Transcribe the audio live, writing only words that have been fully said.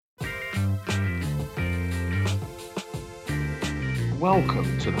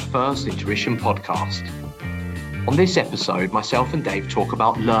Welcome to the First Intuition podcast. On this episode, myself and Dave talk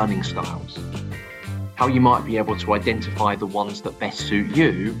about learning styles, how you might be able to identify the ones that best suit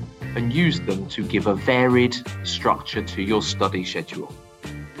you and use them to give a varied structure to your study schedule.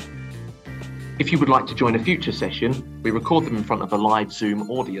 If you would like to join a future session, we record them in front of a live Zoom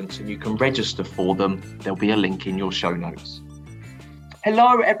audience and you can register for them. There'll be a link in your show notes.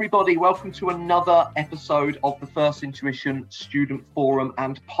 Hello, everybody. Welcome to another episode of the First Intuition Student Forum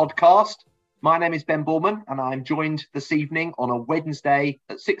and Podcast. My name is Ben Borman, and I'm joined this evening on a Wednesday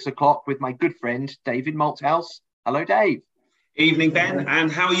at 6 o'clock with my good friend, David Malthouse. Hello, Dave. Evening, Ben.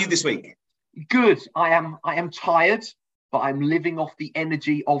 And how are you this week? Good. I am tired, but I'm living off the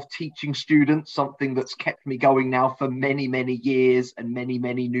energy of teaching students, something that's kept me going now for many, many years and many,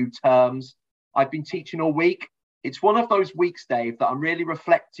 many new terms. I've been teaching all week. It's one of those weeks, Dave, that I'm really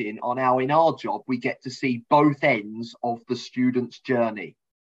reflecting on how in our job we get to see both ends of the student's journey.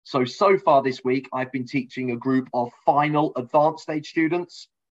 So far this week, I've been teaching a group of final advanced stage students,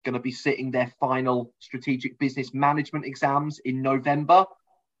 going to be sitting their final strategic business management exams in November.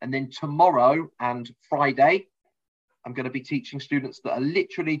 And then tomorrow and Friday, I'm going to be teaching students that are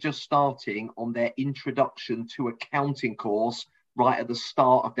literally just starting on their introduction to accounting course right at the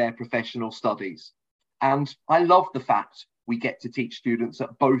start of their professional studies. And I love the fact we get to teach students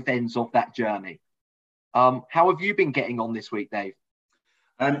at both ends of that journey. How have you been getting on this week, Dave?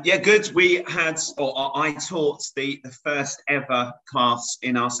 Yeah, good. I taught the first ever class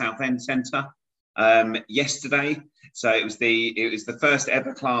in our Southend Centre yesterday. So it was the first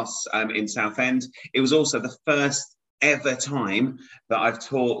ever class in Southend. It was also the first ever time that I've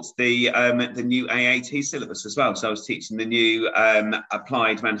taught the new AAT syllabus as well. So I was teaching the new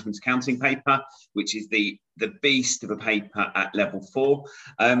applied management accounting paper, which is the beast of a paper at level 4.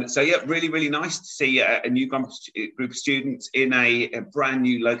 So yeah, really, really nice to see a new group of students in a brand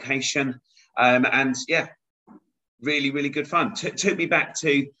new location. And yeah, really, really good fun. Took me back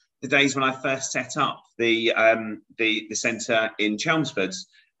to the days when I first set up the centre in Chelmsford,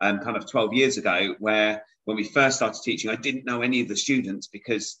 kind of 12 years ago, where when we first started teaching, I didn't know any of the students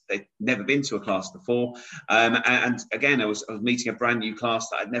because they'd never been to a class before. And again, I was meeting a brand new class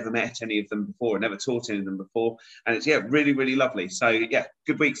that I'd never met any of them before, never taught any of them before. And it's, yeah, really, really lovely. So yeah,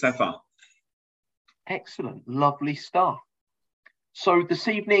 good week so far. Excellent. Lovely stuff. So this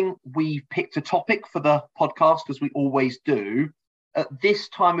evening, we picked a topic for the podcast, as we always do. At this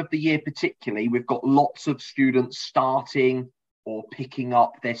time of the year particularly, we've got lots of students starting or picking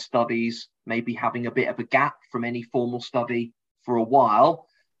up their studies, maybe having a bit of a gap from any formal study for a while.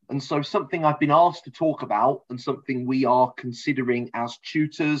 And so something I've been asked to talk about, and something we are considering as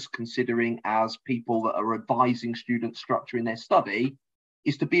tutors, considering as people that are advising students structuring their study,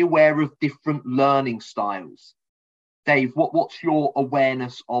 is to be aware of different learning styles. Dave, what's your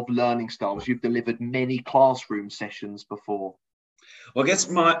awareness of learning styles? You've delivered many classroom sessions before. Well, I guess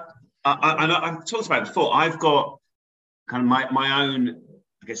I've talked about it before. I've got kind of my own,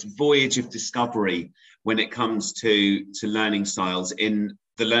 I guess, voyage of discovery when it comes to learning styles, in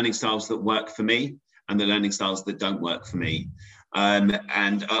the learning styles that work for me and the learning styles that don't work for me. And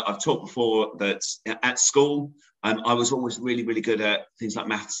I've talked before that at school, I was always really, really good at things like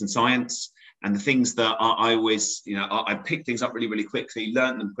maths and science, and the things that I always, I picked things up really, really quickly,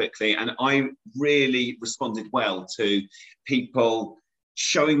 learned them quickly, and I really responded well to people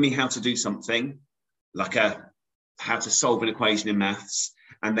showing me how to do something, like how to solve an equation in maths,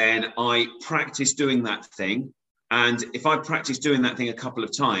 and then I practiced doing that thing. And if I practiced doing that thing a couple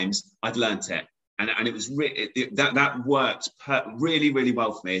of times, I'd learnt it. And it was that worked really, really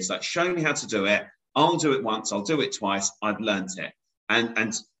well for me. It's like, show me how to do it. I'll do it once, I'll do it twice, I've learnt it.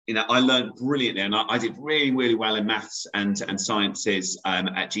 And I learned brilliantly, and I did really, really well in maths and sciences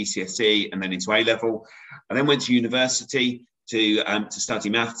at GCSE and then into A-level. I then went to university to study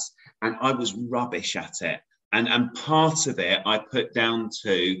maths, and I was rubbish at it. And part of it I put down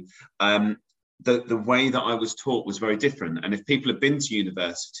to the way that I was taught was very different. And if people have been to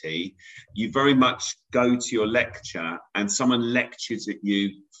university, you very much go to your lecture and someone lectures at you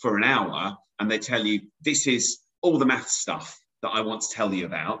for an hour and they tell you, this is all the math stuff that I want to tell you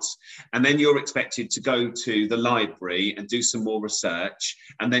about. And then you're expected to go to the library and do some more research,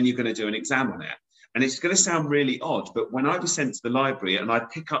 and then you're going to do an exam on it. And it's going to sound really odd, but when I was sent to the library and I'd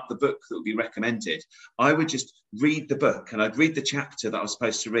pick up the book that would be recommended, I would just read the book and I'd read the chapter that I was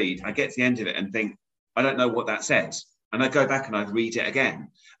supposed to read. I get to the end of it and think, I don't know what that says. And I'd go back and I'd read it again.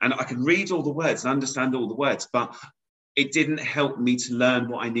 And I could read all the words and understand all the words, but it didn't help me to learn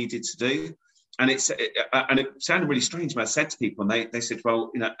what I needed to do. and it sounded really strange when I said to people, and they said,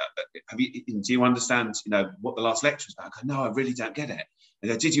 well, do you understand, what the last lecture was about? I go, no, I really don't get it. And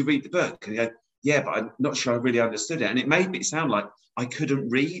they go, did you read the book? And you go, yeah, but I'm not sure I really understood it. And it made me sound like I couldn't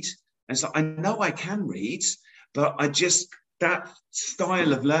read. And so I know I can read, but that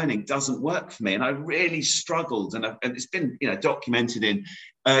style of learning doesn't work for me. And I really struggled. And it's been, documented in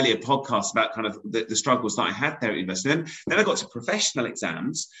earlier podcasts about kind of the struggles that I had there at university. Then I got to professional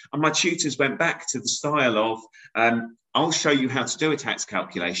exams, and my tutors went back to the style of, I'll show you how to do a tax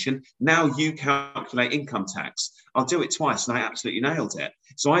calculation. Now you calculate income tax. I'll do it twice, and I absolutely nailed it.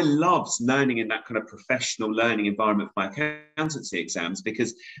 So I loved learning in that kind of professional learning environment for my accountancy exams,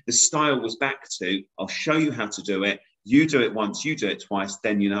 because the style was back to, I'll show you how to do it. You do it once, you do it twice,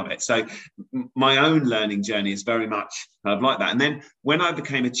 then you know it. So my own learning journey is very much kind of like that. And then when I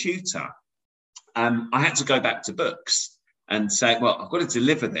became a tutor, I had to go back to books and say, well, I've got to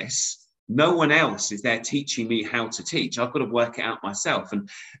deliver this. No one else is there teaching me how to teach. I've got to work it out myself. And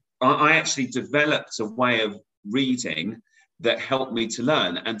I actually developed a way of reading that helped me to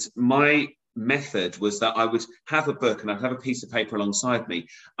learn. And my method was that I would have a book and I'd have a piece of paper alongside me,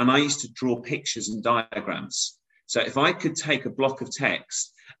 and I used to draw pictures and diagrams. So if I could take a block of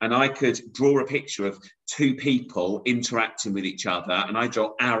text and I could draw a picture of two people interacting with each other, and I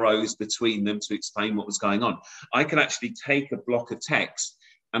draw arrows between them to explain what was going on, I could actually take a block of text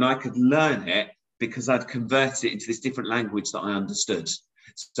and I could learn it because I'd converted it into this different language that I understood.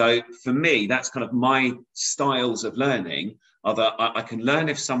 So for me, that's kind of my styles of learning, are that I can learn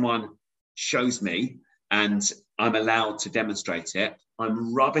if someone shows me and I'm allowed to demonstrate it.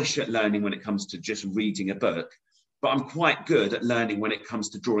 I'm rubbish at learning when it comes to just reading a book, but I'm quite good at learning when it comes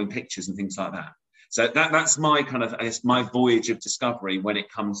to drawing pictures and things like that. So that's my kind of, I guess, my voyage of discovery when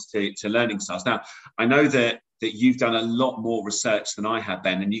it comes to learning styles. Now, I know that you've done a lot more research than I have,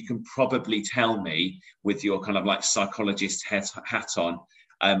 Ben, and you can probably tell me, with your kind of like psychologist hat on,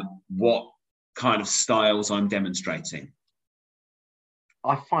 what kind of styles I'm demonstrating.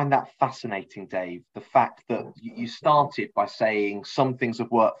 I find that fascinating, Dave. The fact that you started by saying some things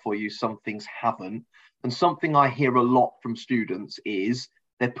have worked for you, some things haven't. And something I hear a lot from students is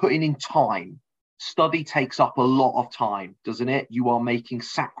they're putting in time. Study takes up a lot of time, doesn't it? You are making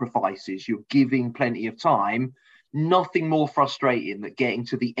sacrifices. You're giving plenty of time. Nothing more frustrating than getting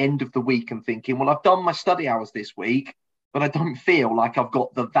to the end of the week and thinking, well, I've done my study hours this week, but I don't feel like I've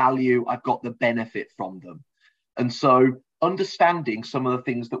got the value, I've got the benefit from them. And so understanding some of the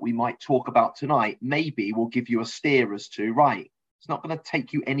things that we might talk about tonight maybe will give you a steer as to, right, it's not going to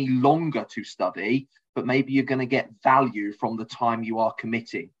take you any longer to study, but maybe you're going to get value from the time you are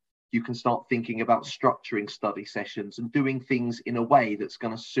committing. You can start thinking about structuring study sessions and doing things in a way that's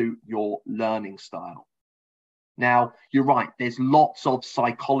going to suit your learning style. Now, you're right, there's lots of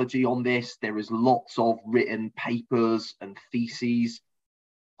psychology on this. There is lots of written papers and theses.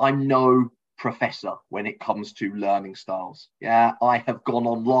 I'm no professor when it comes to learning styles. Yeah, I have gone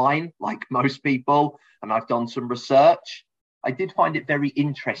online like most people, and I've done some research. I did find it very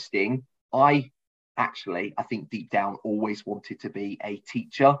interesting. I think deep down always wanted to be a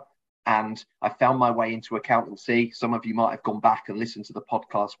teacher, and I found my way into accountancy. Some of you might have gone back and listened to the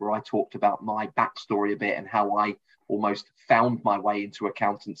podcast where I talked about my backstory a bit and how I almost found my way into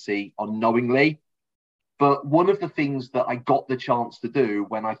accountancy unknowingly. But one of the things that I got the chance to do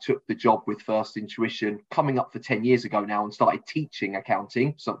when I took the job with First Intuition coming up for 10 years ago now and started teaching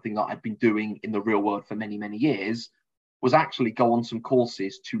accounting, something that I'd been doing in the real world for many, many years, was actually go on some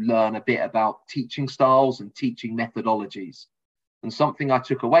courses to learn a bit about teaching styles and teaching methodologies. And something I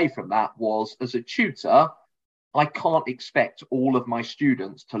took away from that was, as a tutor, I can't expect all of my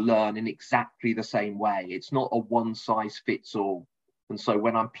students to learn in exactly the same way. It's not a one size fits all. And so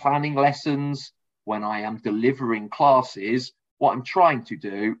when I'm planning lessons, when I am delivering classes, what I'm trying to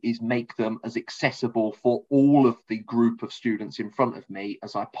do is make them as accessible for all of the group of students in front of me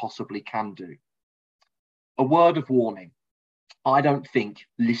as I possibly can do. A word of warning. I don't think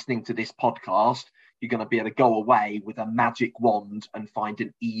listening to this podcast, you're going to be able to go away with a magic wand and find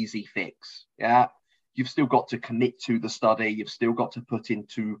an easy fix. Yeah. You've still got to commit to the study. You've still got to put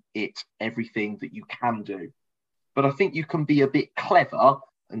into it everything that you can do. But I think you can be a bit clever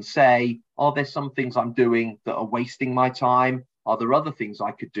and say, are there some things I'm doing that are wasting my time? Are there other things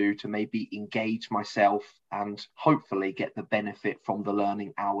I could do to maybe engage myself and hopefully get the benefit from the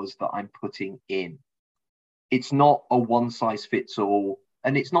learning hours that I'm putting in? It's not a one size fits all,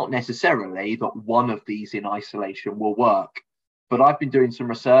 and it's not necessarily that one of these in isolation will work. But I've been doing some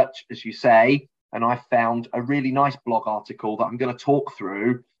research, as you say, and I found a really nice blog article that I'm going to talk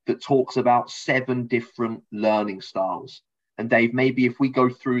through that talks about 7 different learning styles. And Dave, maybe if we go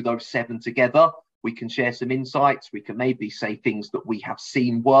through those 7 together, we can share some insights. We can maybe say things that we have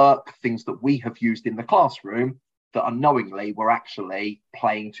seen work, things that we have used in the classroom that unknowingly we're actually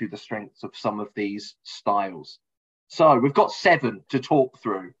playing to the strengths of some of these styles. So we've got 7 to talk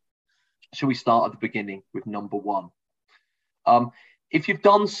through. Shall we start at the beginning with number 1? If you've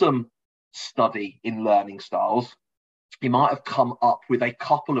done some study in learning styles, you might have come up with a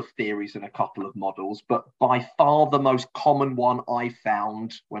couple of theories and a couple of models, but by far the most common one I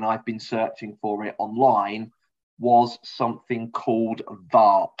found when I've been searching for it online was something called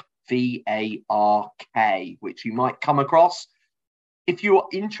VARK, V-A-R-K, which you might come across. If you're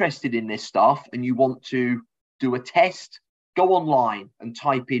interested in this stuff and you want to do a test, go online and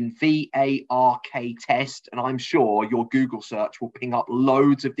type in VARK test, and I'm sure your Google search will ping up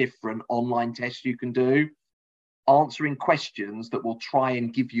loads of different online tests you can do, answering questions that will try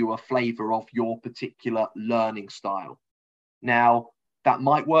and give you a flavor of your particular learning style. Now, that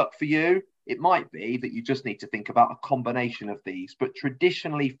might work for you. It might be that you just need to think about a combination of these. But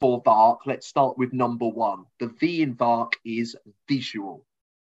traditionally for VARK, let's start with number 1. The V in VARK is visual.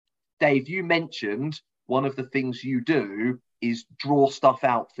 Dave, you mentioned one of the things you do is draw stuff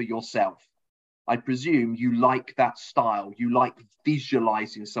out for yourself. I presume you like that style. You like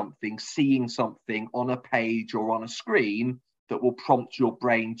visualizing something, seeing something on a page or on a screen that will prompt your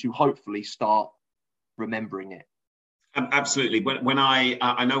brain to hopefully start remembering it. Absolutely. When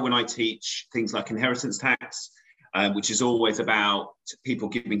I know when I teach things like inheritance tax, which is always about people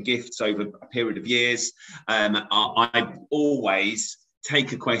giving gifts over a period of years, I always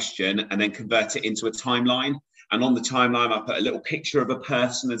take a question and then convert it into a timeline. And on the timeline, I put a little picture of a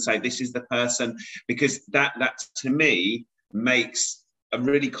person and say, this is the person, because that to me makes a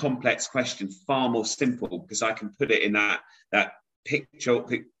really complex question far more simple, because I can put it in that picture,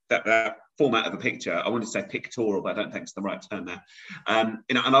 that format of a picture. I want to say pictorial, but I don't think it's the right term there. And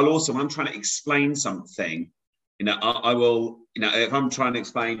I'll also, when I'm trying to explain something, I will, if I'm trying to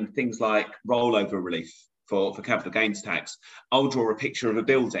explain things like rollover relief for capital gains tax, I'll draw a picture of a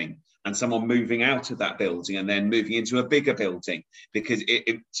building and someone moving out of that building and then moving into a bigger building, because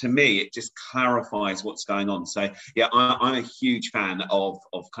to me, it just clarifies what's going on. So yeah, I'm a huge fan of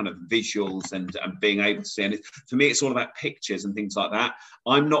kind of visuals and being able to see. And for me, it's all about pictures and things like that.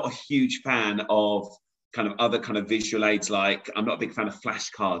 I'm not a huge fan of kind of other kind of visual aids, like I'm not a big fan of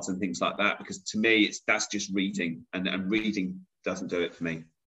flashcards and things like that, because to me, that's just reading, and reading doesn't do it for me.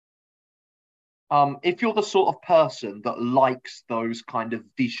 If you're the sort of person that likes those kind of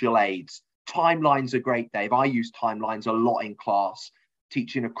visual aids, timelines are great, Dave. I use timelines a lot in class,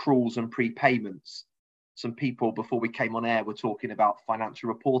 teaching accruals and prepayments. Some people before we came on air were talking about financial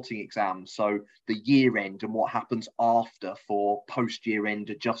reporting exams, so the year end and what happens after for post-year end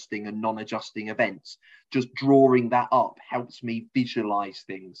adjusting and non-adjusting events. Just drawing that up helps me visualize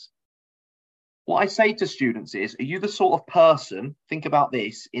things. What I say to students is, are you the sort of person, think about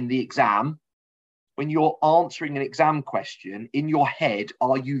this, in the exam, when you're answering an exam question, in your head,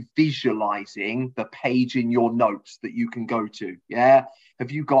 are you visualizing the page in your notes that you can go to? Yeah. Have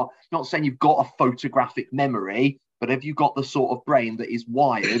you got, not saying you've got a photographic memory, but have you got the sort of brain that is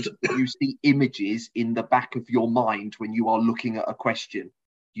wired that you see images in the back of your mind when you are looking at a question?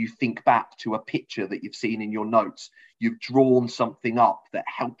 You think back to a picture that you've seen in your notes. You've drawn something up that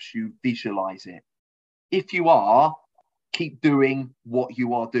helps you visualize it. If you are, keep doing what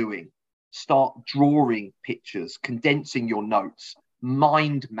you are doing. Start drawing pictures, condensing your notes.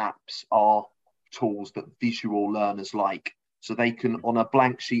 Mind maps are tools that visual learners like. So they can, on a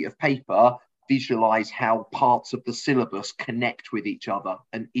blank sheet of paper, visualize how parts of the syllabus connect with each other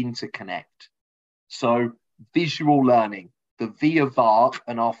and interconnect. So visual learning, the V of VARK,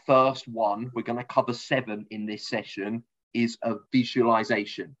 and our first one, we're going to cover 7 in this session, is a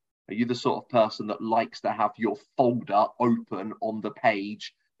visualization. Are you the sort of person that likes to have your folder open on the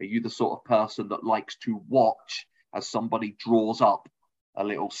page? Are you the sort of person that likes to watch as somebody draws up a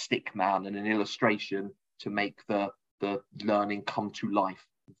little stick man and an illustration to make the learning come to life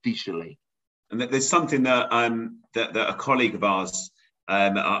visually? And there's something that that a colleague of ours,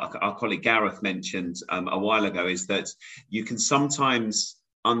 our colleague Gareth, mentioned a while ago, is that you can sometimes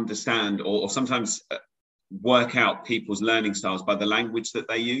understand or sometimes work out people's learning styles by the language that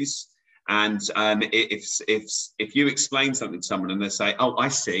they use. And if you explain something to someone and they say, "Oh, I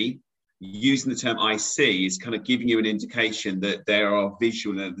see," using the term "I see" is kind of giving you an indication that they are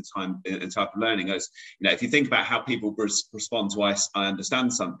visual at the time and type of learning. As if you think about how people respond to I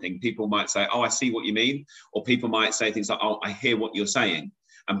understand something, people might say, "Oh, I see what you mean," or people might say things like, "Oh, I hear what you're saying."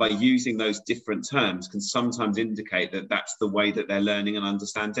 And by using those different terms can sometimes indicate that that's the way that they're learning and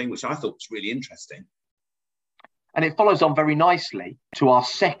understanding, which I thought was really interesting. And it follows on very nicely to our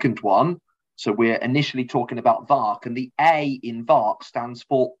second one. So we're initially talking about VARK, and the A in VARK stands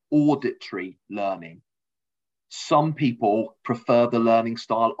for auditory learning. Some people prefer the learning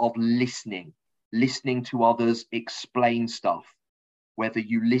style of listening to others explain stuff, whether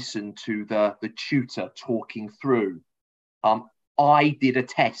you listen to the tutor talking through. I did a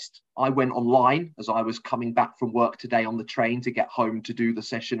test. I went online as I was coming back from work today on the train to get home to do the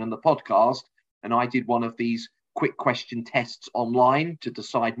session and the podcast. And I did one of these quick question tests online to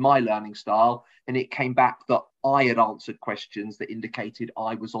decide my learning style. And it came back that I had answered questions that indicated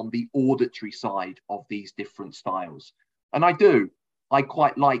I was on the auditory side of these different styles. And I do. I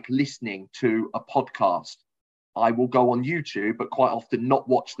quite like listening to a podcast. I will go on YouTube, but quite often not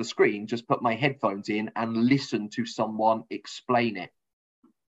watch the screen, just put my headphones in and listen to someone explain it.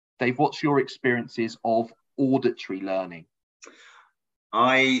 Dave, what's your experiences of auditory learning?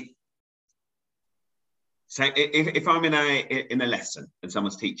 So if I'm in a lesson and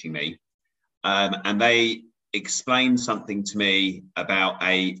someone's teaching me, and they explain something to me about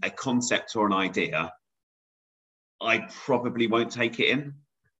a concept or an idea, I probably won't take it in.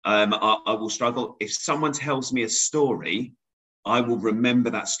 I will struggle. If someone tells me a story, I will remember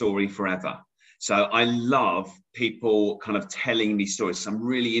that story forever. So I love people kind of telling me stories. So I'm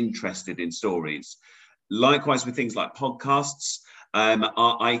really interested in stories. Likewise with things like podcasts.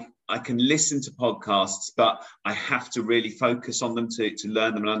 I can listen to podcasts, but I have to really focus on them to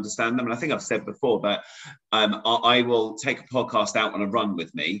learn them and understand them. And I think I've said before that I will take a podcast out on a run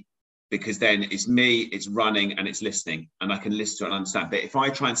with me, because then it's me, it's running, and it's listening, and I can listen to it and understand. But if I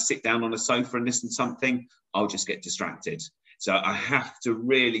try and sit down on a sofa and listen to something, I'll just get distracted. So I have to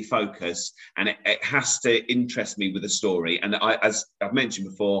really focus, and it has to interest me with a story. And as I've mentioned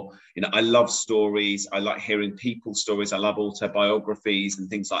before, I love stories. I like hearing people's stories. I love autobiographies and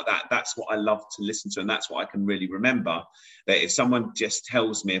things like that. That's what I love to listen to, and that's what I can really remember. That if someone just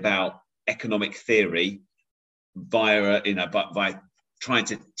tells me about economic theory via trying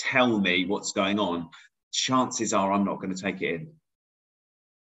to tell me what's going on, chances are I'm not going to take it in.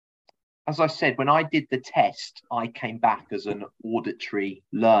 As I said, when I did the test, I came back as an auditory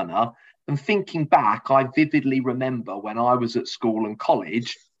learner. And thinking back, I vividly remember when I was at school and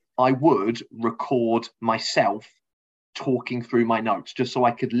college, I would record myself talking through my notes just so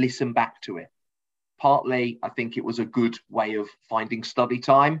I could listen back to it. Partly, I think it was a good way of finding study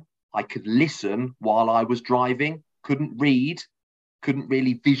time. I could listen while I was driving, couldn't read, couldn't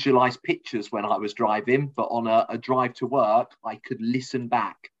really visualize pictures when I was driving, but on a drive to work, I could listen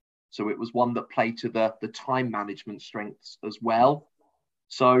back. So it was one that played to the time management strengths as well.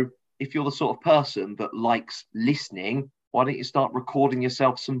 So if you're the sort of person that likes listening, why don't you start recording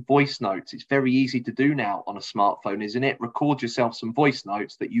yourself some voice notes? It's very easy to do now on a smartphone, isn't it? Record yourself some voice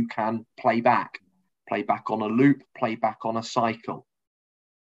notes that you can play back on a loop, play back on a cycle.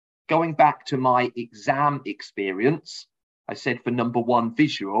 Going back to my exam experience, I said for number one,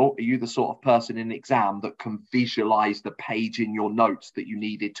 visual. Are you the sort of person in an exam that can visualize the page in your notes that you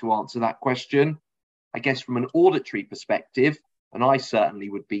needed to answer that question? I guess from an auditory perspective, and I certainly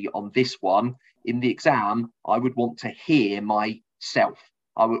would be on this one, in the exam, I would want to hear myself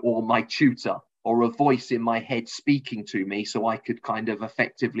or my tutor or a voice in my head speaking to me so I could kind of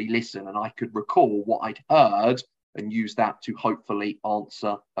effectively listen and I could recall what I'd heard and use that to hopefully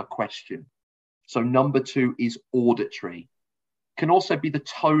answer a question. So number two is auditory. Can also be the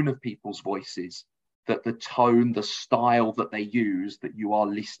tone of people's voices, that the tone, the style that they use that you are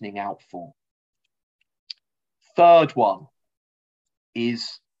listening out for. Third one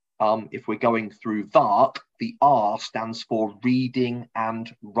is, if we're going through VARK, the R stands for reading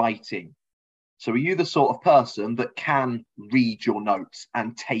and writing. So are you the sort of person that can read your notes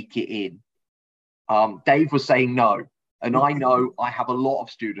and take it in? Dave was saying no. And I know I have a lot of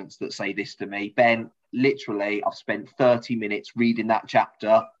students that say this to me. Ben, literally, I've spent 30 minutes reading that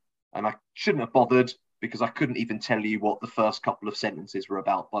chapter and I shouldn't have bothered because I couldn't even tell you what the first couple of sentences were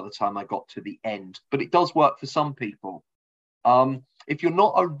about by the time I got to the end. But it does work for some people. If you're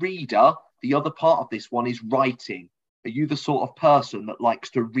not a reader, the other part of this one is writing. Are you the sort of person that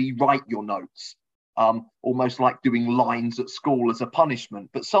likes to rewrite your notes? Almost like doing lines at school as a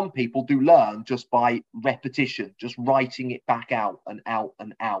punishment. But some people do learn just by repetition, just writing it back out and out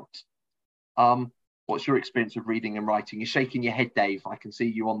and out. What's your experience of reading and writing? You're shaking your head, Dave. I can see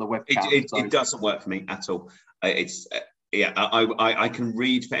you on the webcam. It doesn't work for me at all. I can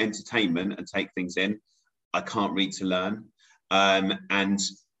read for entertainment and take things in. I can't read to learn. And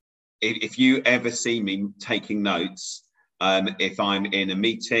if you ever see me taking notes, If I'm in a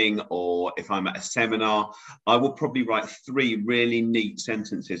meeting or if I'm at a seminar, I will probably write 3 really neat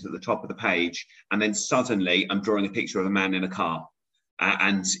sentences at the top of the page, and then suddenly I'm drawing a picture of a man in a car.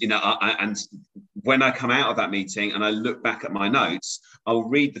 And when I come out of that meeting and I look back at my notes, I'll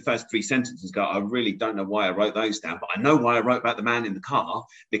read the first 3 sentences and go, I really don't know why I wrote those down, but I know why I wrote about the man in the car,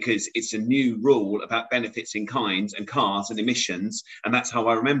 because it's a new rule about benefits in kind and cars and emissions, and that's how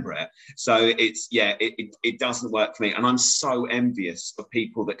I remember it. So it doesn't work for me. And I'm so envious of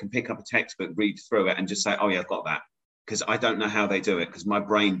people that can pick up a textbook, read through it and just say, oh yeah, I've got that. Because I don't know how they do it, because my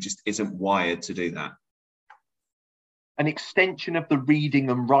brain just isn't wired to do that. An extension of the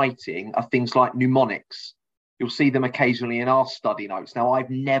reading and writing are things like mnemonics. You'll see them occasionally in our study notes. Now, I've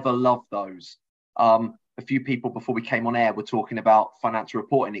never loved those. A few people before we came on air were talking about financial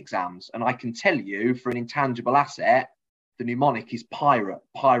reporting exams. And I can tell you, for an intangible asset, the mnemonic is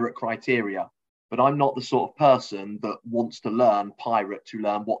pirate criteria. But I'm not the sort of person that wants to learn pirate to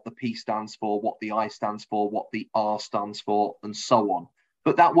learn what the P stands for, what the I stands for, what the R stands for, and so on.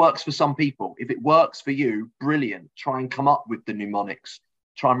 But that works for some people. If it works for you, brilliant. Try and come up with the mnemonics.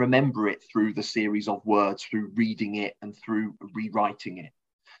 Try and remember it through the series of words, through reading it and through rewriting it.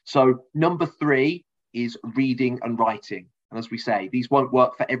 So number 3 is reading and writing. And as we say, these won't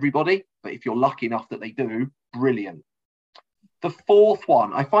work for everybody, but if you're lucky enough that they do, brilliant. The 4th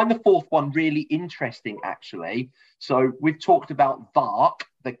one, I find the 4th one really interesting, actually. So we've talked about VARK.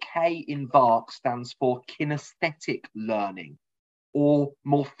 The K in VARK stands for kinesthetic learning, or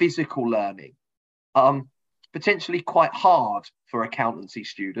more physical learning. Potentially quite hard for accountancy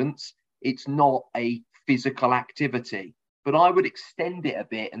students. It's not a physical activity, but I would extend it a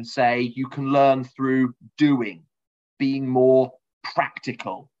bit and say you can learn through doing, being more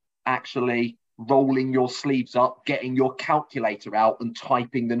practical, actually rolling your sleeves up, getting your calculator out and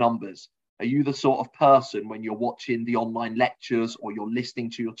typing the numbers. Are you the sort of person, when you're watching the online lectures or you're listening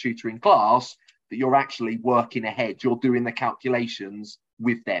to your tutor in class, that you're actually working ahead, you're doing the calculations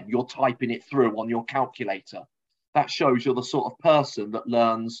with them, you're typing it through on your calculator? That shows you're the sort of person that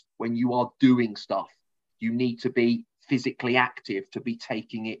learns when you are doing stuff. You need to be physically active to be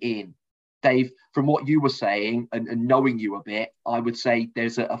taking it in. Dave, from what you were saying and knowing you a bit, I would say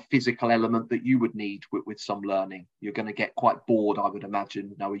there's a physical element that you would need with some learning. You're going to get quite bored, I would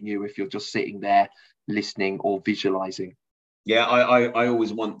imagine, knowing you, if you're just sitting there listening or visualizing. Yeah, I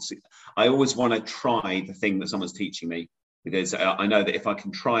always want to try the thing that someone's teaching me, because I know that if I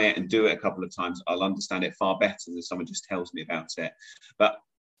can try it and do it a couple of times, I'll understand it far better than someone just tells me about it. But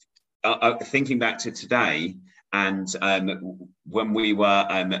thinking back to today, and when we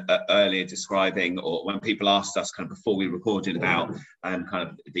were earlier describing, or when people asked us kind of before we recorded about kind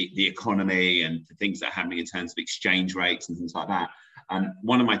of the economy and the things that are happening in terms of exchange rates and things like that,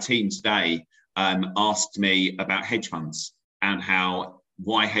 one of my team today asked me about hedge funds and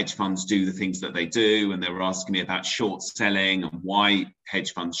why hedge funds do the things that they do, and they were asking me about short selling and why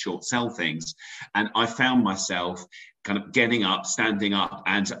hedge funds short sell things. And I found myself kind of getting up, standing up,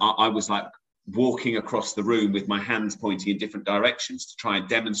 and I was like walking across the room with my hands pointing in different directions to try and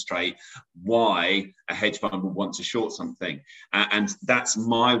demonstrate why a hedge fund would want to short something. And that's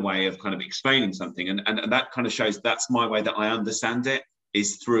my way of kind of explaining something. And that kind of shows that's my way that I understand it,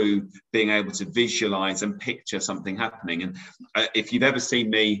 is through being able to visualize and picture something happening. And if you've ever seen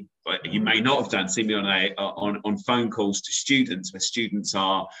me, you may not have done, seen me on phone calls to students, where students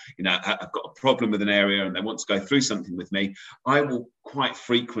are, have got a problem with an area and they want to go through something with me, I will quite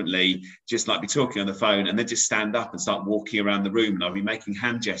frequently just like be talking on the phone and then just stand up and start walking around the room, and I'll be making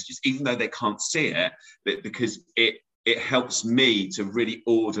hand gestures, even though they can't see it, but because it helps me to really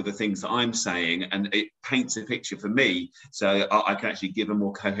order the things that I'm saying, and it paints a picture for me, so I can actually give a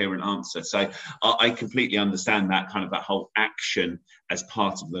more coherent answer. So I completely understand that whole action as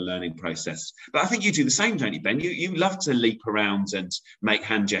part of the learning process. But I think you do the same, don't you, Ben? You love to leap around and make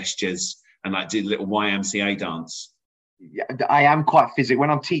hand gestures and like do the little YMCA dance. Yeah, I am quite physical. When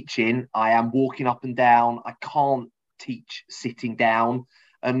I'm teaching, I am walking up and down. I can't teach sitting down,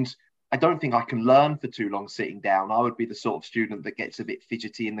 and I don't think I can learn for too long sitting down. I would be the sort of student that gets a bit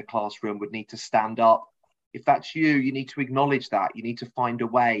fidgety in the classroom, would need to stand up. If that's you, you need to acknowledge that. You need to find a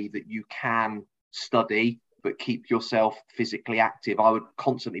way that you can study, but keep yourself physically active. I would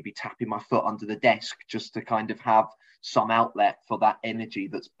constantly be tapping my foot under the desk just to kind of have some outlet for that energy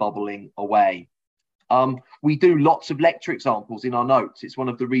that's bubbling away. We do lots of lecture examples in our notes. It's one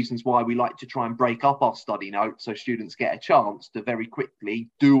of the reasons why we like to try and break up our study notes so students get a chance to very quickly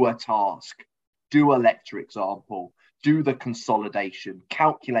do a task, do a lecture example, do the consolidation,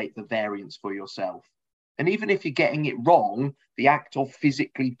 calculate the variance for yourself. And even if you're getting it wrong, the act of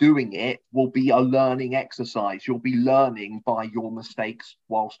physically doing it will be a learning exercise. You'll be learning by your mistakes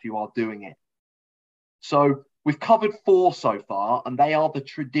whilst you are doing it. So we've covered 4 so far, and they are the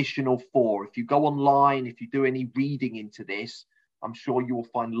traditional 4. If you go online, if you do any reading into this, I'm sure you will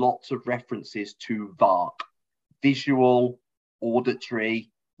find lots of references to VARK: visual,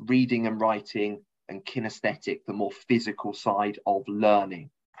 auditory, reading and writing, and kinesthetic, the more physical side of learning.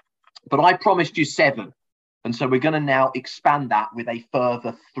 But I promised you 7. And so we're going to now expand that with a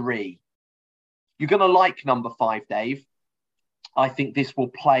further 3. You're going to like number 5, Dave. I think this will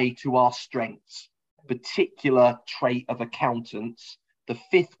play to our strengths. Particular trait of accountants. The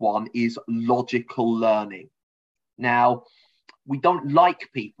 5th one is logical learning. Now, we don't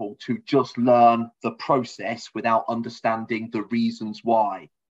like people to just learn the process without understanding the reasons why.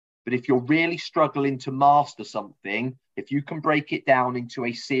 But if you're really struggling to master something, if you can break it down into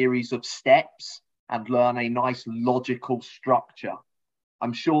a series of steps and learn a nice logical structure,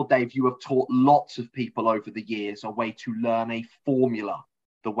 I'm sure, Dave, you have taught lots of people over the years a way to learn a formula,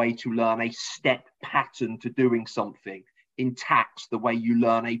 the way to learn a step pattern to doing something. In tax, the way you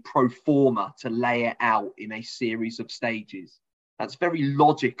learn a pro forma to lay it out in a series of stages. That's very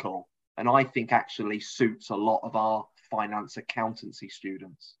logical, and I think actually suits a lot of our finance accountancy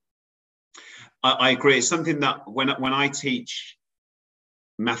students. I agree. It's something that when I teach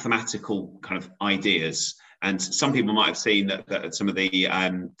mathematical kind of ideas, and some people might have seen that some of the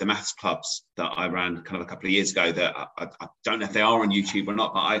maths clubs that I ran kind of a couple of years ago, that I don't know if they are on YouTube or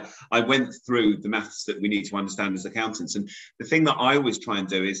not, but I went through the maths that we need to understand as accountants. And the thing that I always try and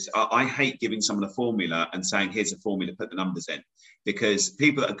do is I hate giving someone a formula and saying, here's a formula, put the numbers in. Because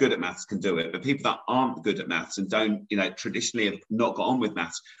people that are good at maths can do it, but people that aren't good at maths and don't, traditionally have not got on with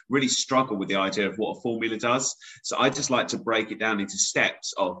maths really struggle with the idea of what a formula does. So I just like to break it down into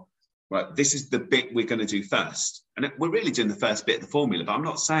steps of, right, this is the bit we're going to do first. And we're really doing the first bit of the formula, but I'm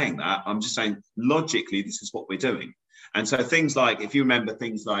not saying that. I'm just saying logically, this is what we're doing. And so things like, if you remember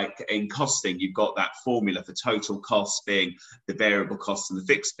things like in costing, you've got that formula for total cost being the variable cost and the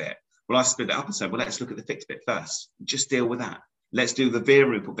fixed bit. Well, I split it up and said, well, let's look at the fixed bit first. Just deal with that. Let's do the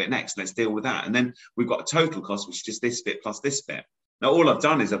variable bit next. Let's deal with that. And then we've got a total cost, which is just this bit plus this bit. Now, all I've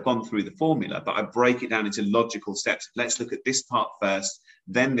done is I've gone through the formula, but I break it down into logical steps. Let's look at this part first,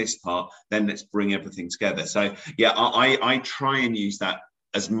 then this part, then let's bring everything together. So, yeah, I try and use that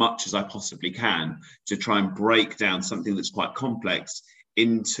as much as I possibly can to try and break down something that's quite complex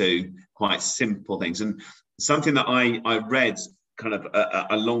into quite simple things. And something that I read kind of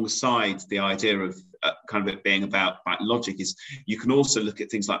alongside the idea of kind of it being about logic is you can also look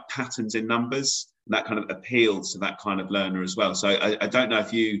at things like patterns in numbers. That kind of appeals to that kind of learner as well. So I don't know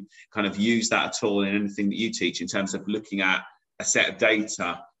if you kind of use that at all in anything that you teach in terms of looking at a set of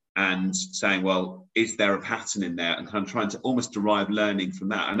data and saying, well, is there a pattern in there, and kind of trying to almost derive learning from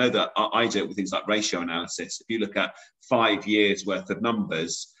that. I know that I do it with things like ratio analysis. If you look at 5 years worth of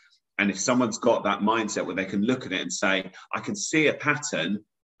numbers, and if someone's got that mindset where they can look at it and say, I can see a pattern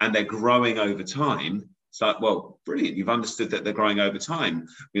and they're growing over time. It's like, well, brilliant. You've understood that they're growing over time.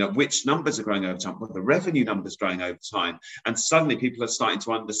 Which numbers are growing over time? Well, the revenue numbers growing over time. And suddenly people are starting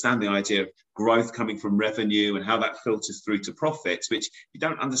to understand the idea of growth coming from revenue and how that filters through to profits, which you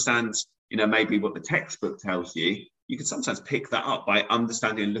don't understand, maybe what the textbook tells you. You can sometimes pick that up by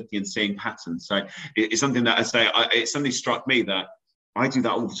understanding and looking and seeing patterns. So it's something that it suddenly struck me that I do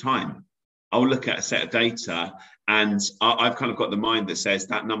that all the time. I'll look at a set of data and I've kind of got the mind that says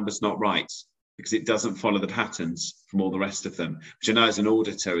that number's not right because it doesn't follow the patterns from all the rest of them, which I know as an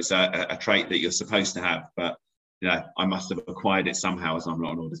auditor is a trait that you're supposed to have, but I must have acquired it somehow as I'm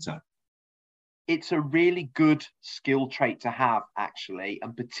not an auditor. It's a really good skill trait to have, actually,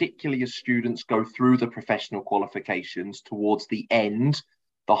 and particularly as students go through the professional qualifications towards the end,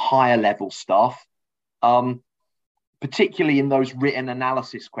 the higher level stuff. Particularly in those written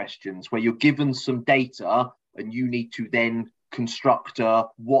analysis questions where you're given some data and you need to then construct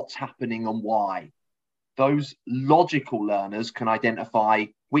what's happening and why. Those logical learners can identify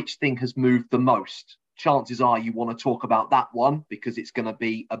which thing has moved the most. Chances are you want to talk about that one because it's going to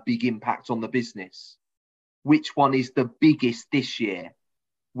be a big impact on the business. Which one is the biggest this year?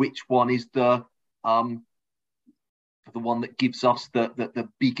 Which one is the one that gives us the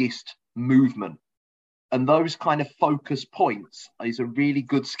biggest movement? And those kind of focus points is a really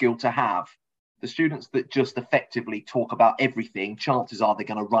good skill to have. The students that just effectively talk about everything, chances are they're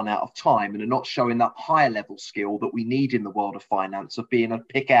going to run out of time and are not showing that higher level skill that we need in the world of finance of being able to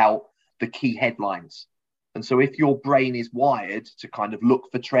pick out the key headlines. And so if your brain is wired to kind of look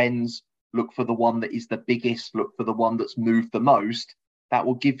for trends, look for the one that is the biggest, look for the one that's moved the most, that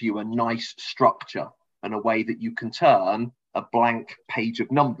will give you a nice structure. and a way that you can turn a blank page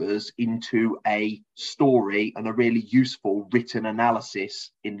of numbers into a story and a really useful written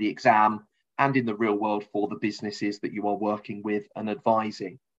analysis in the exam and in the real world for the businesses that you are working with and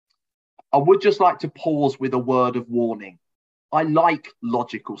advising. I would just like to pause with a word of warning. I like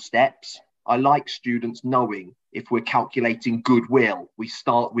logical steps. I like students knowing if we're calculating goodwill, we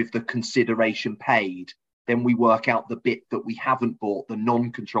start with the consideration paid, then we work out the bit that we haven't bought, the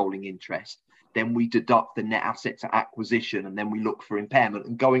non-controlling interest, then we deduct the net asset to acquisition, and then we look for impairment,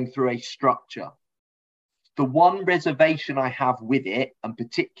 and going through a structure. The one reservation I have with it, and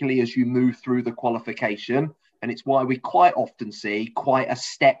particularly as you move through the qualification, and it's why we quite often see quite a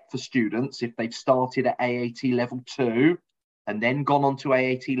step for students if they've started at AAT level 2 and then gone on to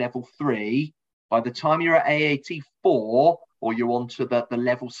AAT level 3, by the time you're at AAT 4 or you're on to the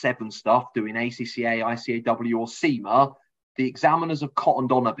level 7 stuff, doing ACCA, ICAW or CIMA, the examiners have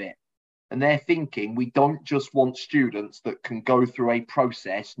cottoned on a bit. And they're thinking, we don't just want students that can go through a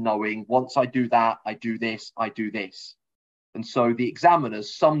process knowing once I do that, I do this, I do this. And so the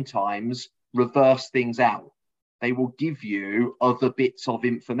examiners sometimes reverse things out. They will give you other bits of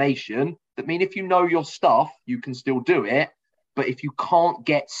information that mean if you know your stuff, you can still do it. But if you can't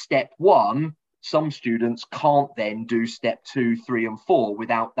get step 1, some students can't then do step 2, 3, and 4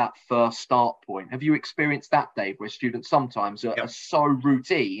 without that first start point. Have you experienced that, Dave, where students sometimes are so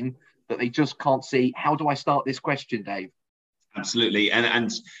routine that they just can't see, how do I start this question, Dave? Absolutely.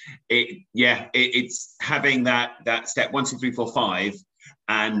 And it's having that step 1, 2, 3, 4, 5.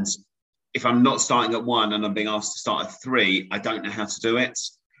 And if I'm not starting at 1 and I'm being asked to start at 3, I don't know how to do it.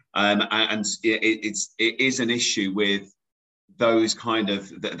 And it is an issue with those kind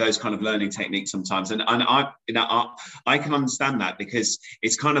of learning techniques sometimes. And I can understand that, because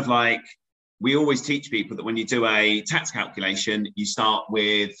it's kind of like, we always teach people that when you do a tax calculation, you start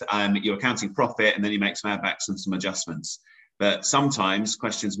with your accounting profit and then you make some add backs and some adjustments. But sometimes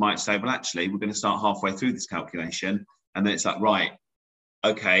questions might say, well, actually, we're going to start halfway through this calculation. And then it's like, right,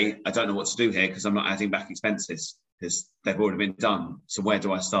 okay, I don't know what to do here because I'm not adding back expenses because they've already been done. So where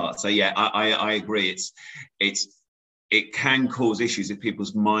do I start? So yeah, I agree. It can cause issues if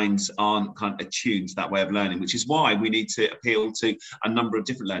people's minds aren't kind of attuned to that way of learning, which is why we need to appeal to a number of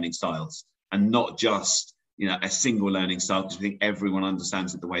different learning styles and not just, a single learning style, because we think everyone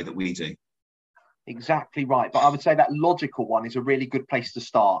understands it the way that we do. Exactly right. But I would say that logical one is a really good place to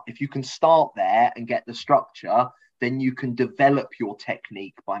start. If you can start there and get the structure, then you can develop your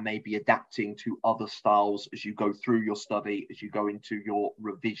technique by maybe adapting to other styles as you go through your study, as you go into your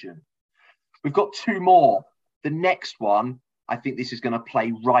revision. We've got 2 more. The next one, I think this is going to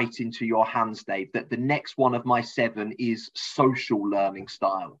play right into your hands, Dave, that the next one of my 7 is social learning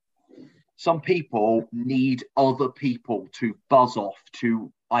style. Some people need other people to buzz off,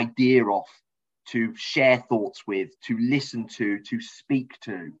 to idea off, to share thoughts with, to listen to speak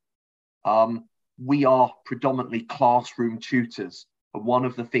to. We are predominantly classroom tutors. And one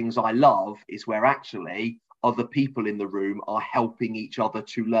of the things I love is where actually other people in the room are helping each other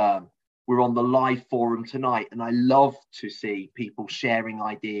to learn. We're on the live forum tonight, and I love to see people sharing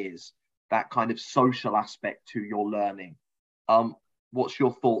ideas, that kind of social aspect to your learning. What's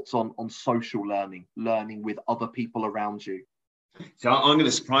your thoughts on social learning with other people around you? So I'm going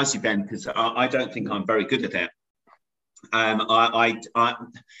to surprise you, Ben, because I don't think I'm very good at it.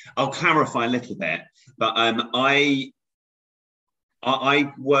 I'll clarify a little bit, but I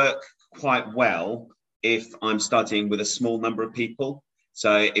work quite well if I'm studying with a small number of people.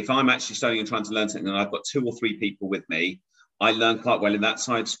 So if I'm actually studying and trying to learn something and I've got 2 or 3 people with me, I learn quite well in that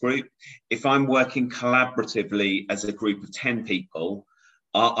size group. If I'm working collaboratively as a group of 10 people,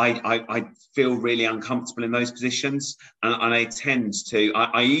 I feel really uncomfortable in those positions. And I tend to,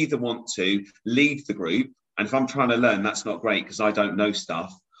 I either want to lead the group, and if I'm trying to learn, that's not great because I don't know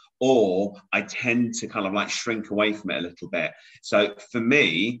stuff, or I tend to kind of like shrink away from it a little bit. So for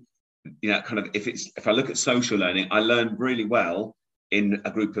me, if I look at social learning, I learn really well in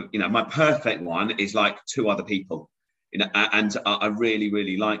a group of, my perfect one is like 2 other people. And I really,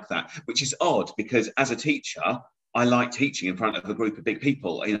 really like that, which is odd because as a teacher, I like teaching in front of a group of big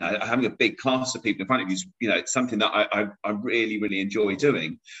people. Having a big class of people in front of you is, it's something that I really, really enjoy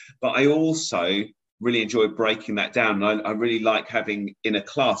doing. But I also really enjoy breaking that down. I really like having in a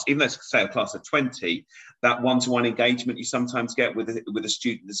class, even though it's say a class of 20, that one-to-one engagement you sometimes get with a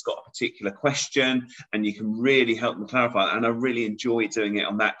student that's got a particular question, and you can really help them clarify. And I really enjoy doing it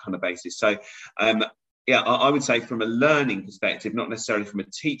on that kind of basis. So I would say from a learning perspective, not necessarily from a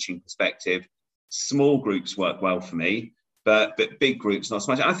teaching perspective, small groups work well for me. but big groups not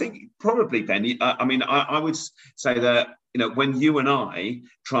so much. I think probably, Ben, I would say that, when you and I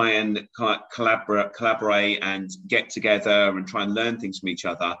try and collaborate and get together and try and learn things from each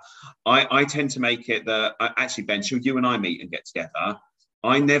other, I tend to make it that, actually, Ben, should you and I meet and get together?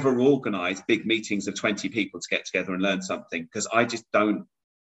 I never organise big meetings of 20 people to get together and learn something, because I just don't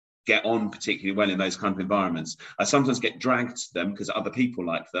get on particularly well in those kind of environments. I sometimes get dragged to them because other people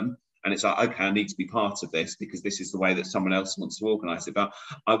like them. And it's like, okay, I need to be part of this because this is the way that someone else wants to organise it. But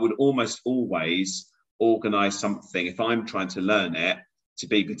I would almost always organise something, if I'm trying to learn it, to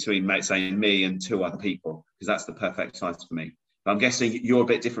be between, say, me and 2 other people, because that's the perfect size for me. But I'm guessing you're a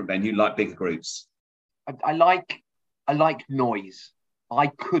bit different, Ben. You like bigger groups. I like noise. I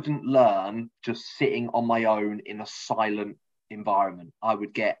couldn't learn just sitting on my own in a silent environment. I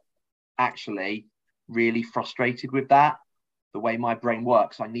would get actually really frustrated with that. The way my brain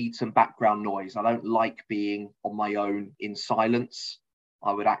works, I need some background noise. I don't like being on my own in silence.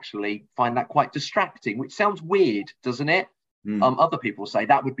 I would actually find that quite distracting, which sounds weird, doesn't it? Other people say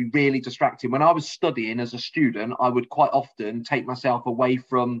that would be really distracting. When I was studying as a student, I would quite often take myself away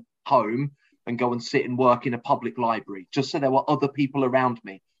from home and go and sit and work in a public library, just so there were other people around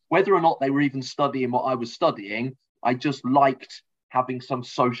me. Whether or not they were even studying what I was studying, I just liked having some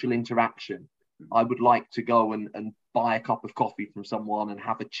social interaction. I would like to go and buy a cup of coffee from someone and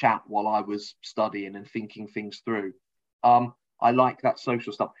have a chat while I was studying and thinking things through. I like that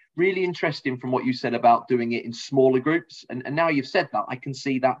social stuff. Really interesting from what you said about doing it in smaller groups. And now you've said that, I can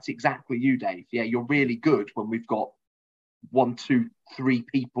see that's exactly you, Dave. Yeah, you're really good when we've got 1, 2, 3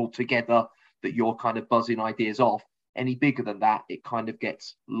 people together that you're kind of buzzing ideas off. Any bigger than that, it kind of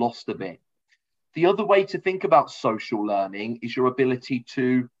gets lost a bit. The other way to think about social learning is your ability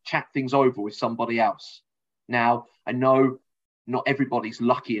to chat things over with somebody else. Now, I know not everybody's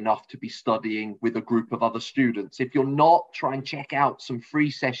lucky enough to be studying with a group of other students. If you're not, try and check out some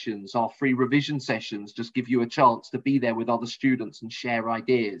free sessions. Our free revision sessions just give you a chance to be there with other students and share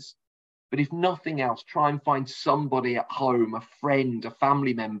ideas. But if nothing else, try and find somebody at home, a friend, a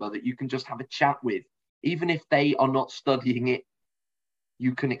family member that you can just have a chat with. Even if they are not studying it,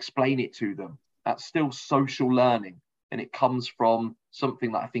 you can explain it to them. That's still social learning. And it comes from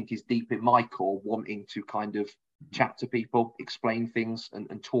something that I think is deep in my core, wanting to kind of chat to people, explain things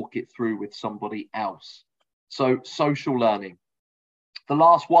and talk it through with somebody else. So social learning. The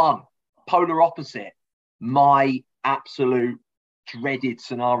last one, polar opposite, my absolute dreaded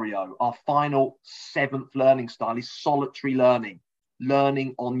scenario. Our final 7th learning style is solitary learning,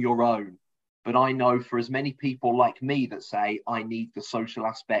 learning on your own. But I know for as many people like me that say I need the social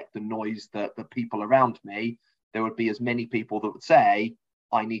aspect, the noise, the people around me, there would be as many people that would say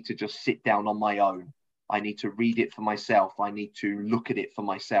I need to just sit down on my own. I need to read it for myself. I need to look at it for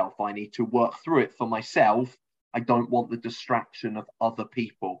myself. I need to work through it for myself. I don't want the distraction of other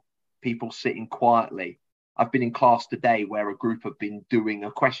people sitting quietly. I've been in class today where a group have been doing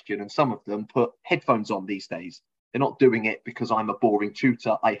a question and some of them put headphones on these days. They're not doing it because I'm a boring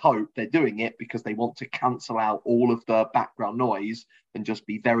tutor. I hope they're doing it because they want to cancel out all of the background noise and just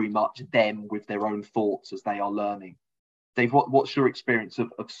be very much them with their own thoughts as they are learning. Dave, what's your experience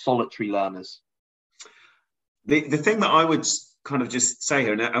of solitary learners? The thing that I would kind of just say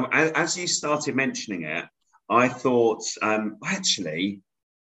here, now, as you started mentioning it, I thought, actually,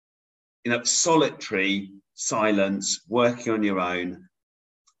 solitary, silence, working on your own,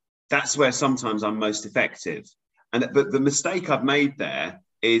 that's where sometimes I'm most effective. But the mistake I've made there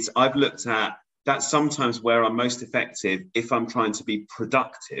is I've looked at that's sometimes where I'm most effective if I'm trying to be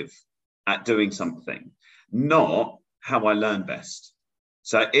productive at doing something, not how I learn best.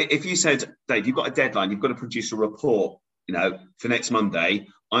 So if you said, Dave, you've got a deadline, you've got to produce a report, for next Monday,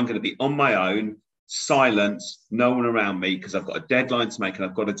 I'm going to be on my own, silence, no one around me because I've got a deadline to make and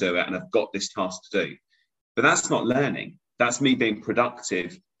I've got to do it and I've got this task to do. But that's not learning. That's me being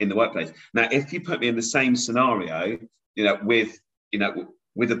productive in the workplace. Now, if you put me in the same scenario,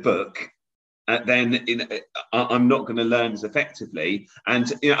 with a book, then I'm not going to learn as effectively.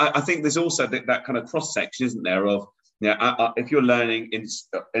 And I think there's also that kind of cross section, isn't there? Of if you're learning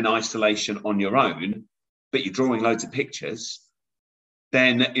in isolation on your own, but you're drawing loads of pictures,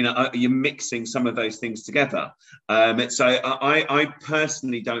 then you're mixing some of those things together. So I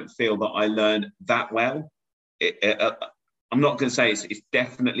personally don't feel that I learn that well. I'm not going to say it's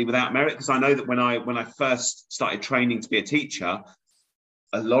definitely without merit, because I know that when I first started training to be a teacher,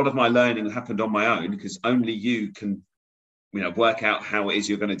 a lot of my learning happened on my own, because only you can work out how it is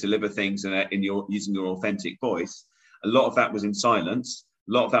you're going to deliver things using your authentic voice. A lot of that was in silence.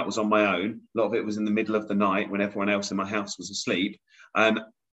 A lot of that was on my own. A lot of it was in the middle of the night when everyone else in my house was asleep. But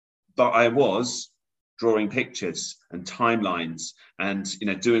I was drawing pictures and timelines and,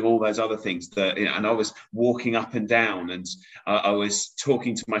 doing all those other things that, and I was walking up and down, and I was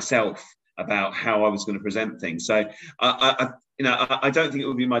talking to myself about how I was going to present things. So I don't think it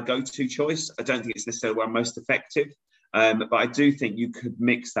would be my go-to choice. I don't think it's necessarily where I'm most effective. But I do think you could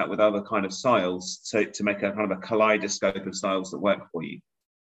mix that with other kind of styles to make a kind of a kaleidoscope of styles that work for you.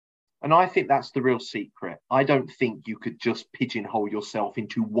 And I think that's the real secret. I don't think you could just pigeonhole yourself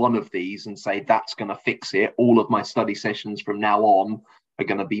into one of these and say, that's going to fix it. All of my study sessions from now on are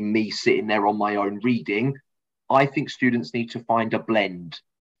going to be me sitting there on my own reading. I think students need to find a blend.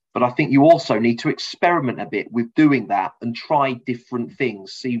 But I think you also need to experiment a bit with doing that and try different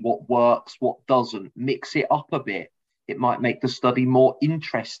things, see what works, what doesn't, mix it up a bit. It might make the study more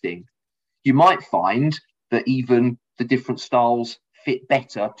interesting. You might find that even the different styles fit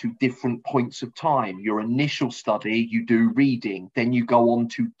better to different points of time. Your initial study, you do reading, then you go on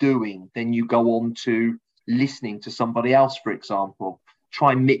to doing, then you go on to listening to somebody else, for example.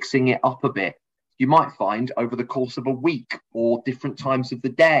 Try mixing it up a bit. You might find over the course of a week or different times of the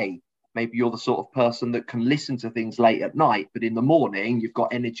day, maybe you're the sort of person that can listen to things late at night, but in the morning, you've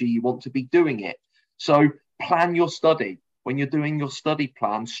got energy, you want to be doing it. So plan your study. When you're doing your study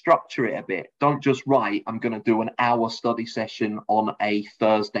plan, structure it a bit. Don't just write, I'm going to do an hour study session on a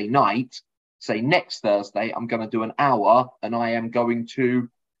Thursday night. Say next Thursday, I'm going to do an hour and I am going to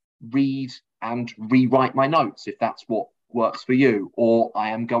read and rewrite my notes if that's what works for you. Or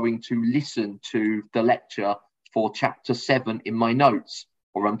I am going to listen to the lecture for chapter 7 in my notes.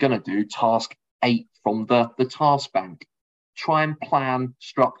 Or I'm going to do task 8 from the task bank. Try and plan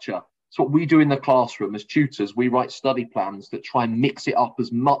structure. It's what we do in the classroom as tutors. We write study plans that try and mix it up as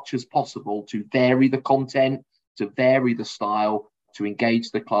much as possible to vary the content, to vary the style, to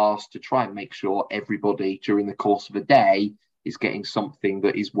engage the class, to try and make sure everybody during the course of a day is getting something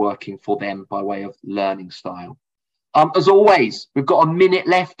that is working for them by way of learning style. As always, we've got a minute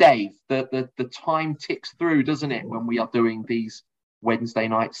left, Dave. The time ticks through, doesn't it, when we are doing these Wednesday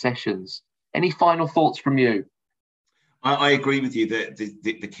night sessions. Any final thoughts from you? I agree with you that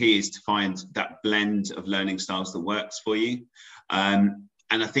the key is to find that blend of learning styles that works for you. And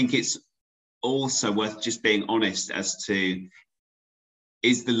I think it's also worth just being honest as to,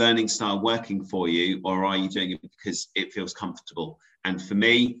 is the learning style working for you, or are you doing it because it feels comfortable? And for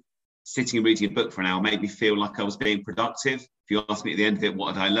me, sitting and reading a book for an hour made me feel like I was being productive. If you ask me at the end of it,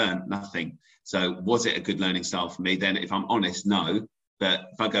 what did I learn? Nothing. So was it a good learning style for me? Then if I'm honest, no. But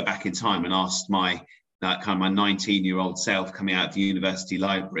if I go back in time and asked my 19-year-old self coming out of the university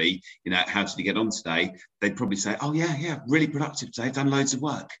library, how did you get on today? They'd probably say, oh yeah, really productive today, I've done loads of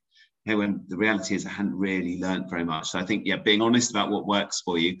work. When the reality is I hadn't really learned very much. So I think, being honest about what works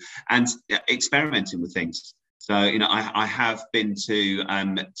for you and experimenting with things. So, I have been to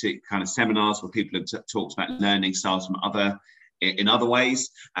kind of seminars where people have talked about learning styles from in other ways.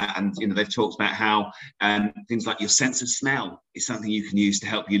 And, they've talked about how things like your sense of smell is something you can use to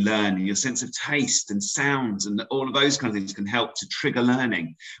help you learn. And your sense of taste and sounds and all of those kind of things can help to trigger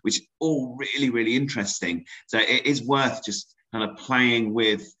learning, which is all really, really interesting. So it is worth just kind of playing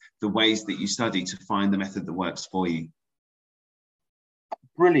with the ways that you study to find the method that works for you.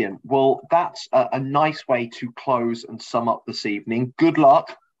 Brilliant. Well, that's a nice way to close and sum up this evening. Good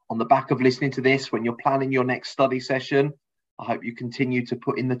luck on the back of listening to this when you're planning your next study session. I hope you continue to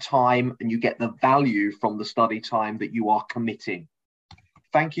put in the time and you get the value from the study time that you are committing.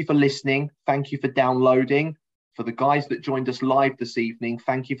 Thank you for listening. Thank you for downloading. For the guys that joined us live this evening,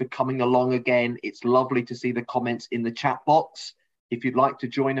 thank you for coming along again. It's lovely to see the comments in the chat box. If you'd like to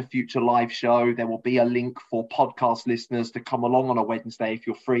join a future live show, there will be a link for podcast listeners to come along on a Wednesday if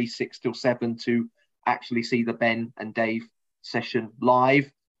you're free 6 till 7 to actually see the Ben and Dave session live.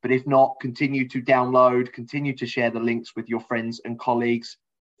 But if not, continue to download, continue to share the links with your friends and colleagues.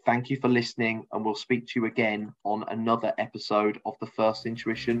 Thank you for listening, and we'll speak to you again on another episode of the First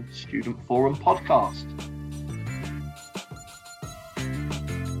Intuition Student Forum podcast.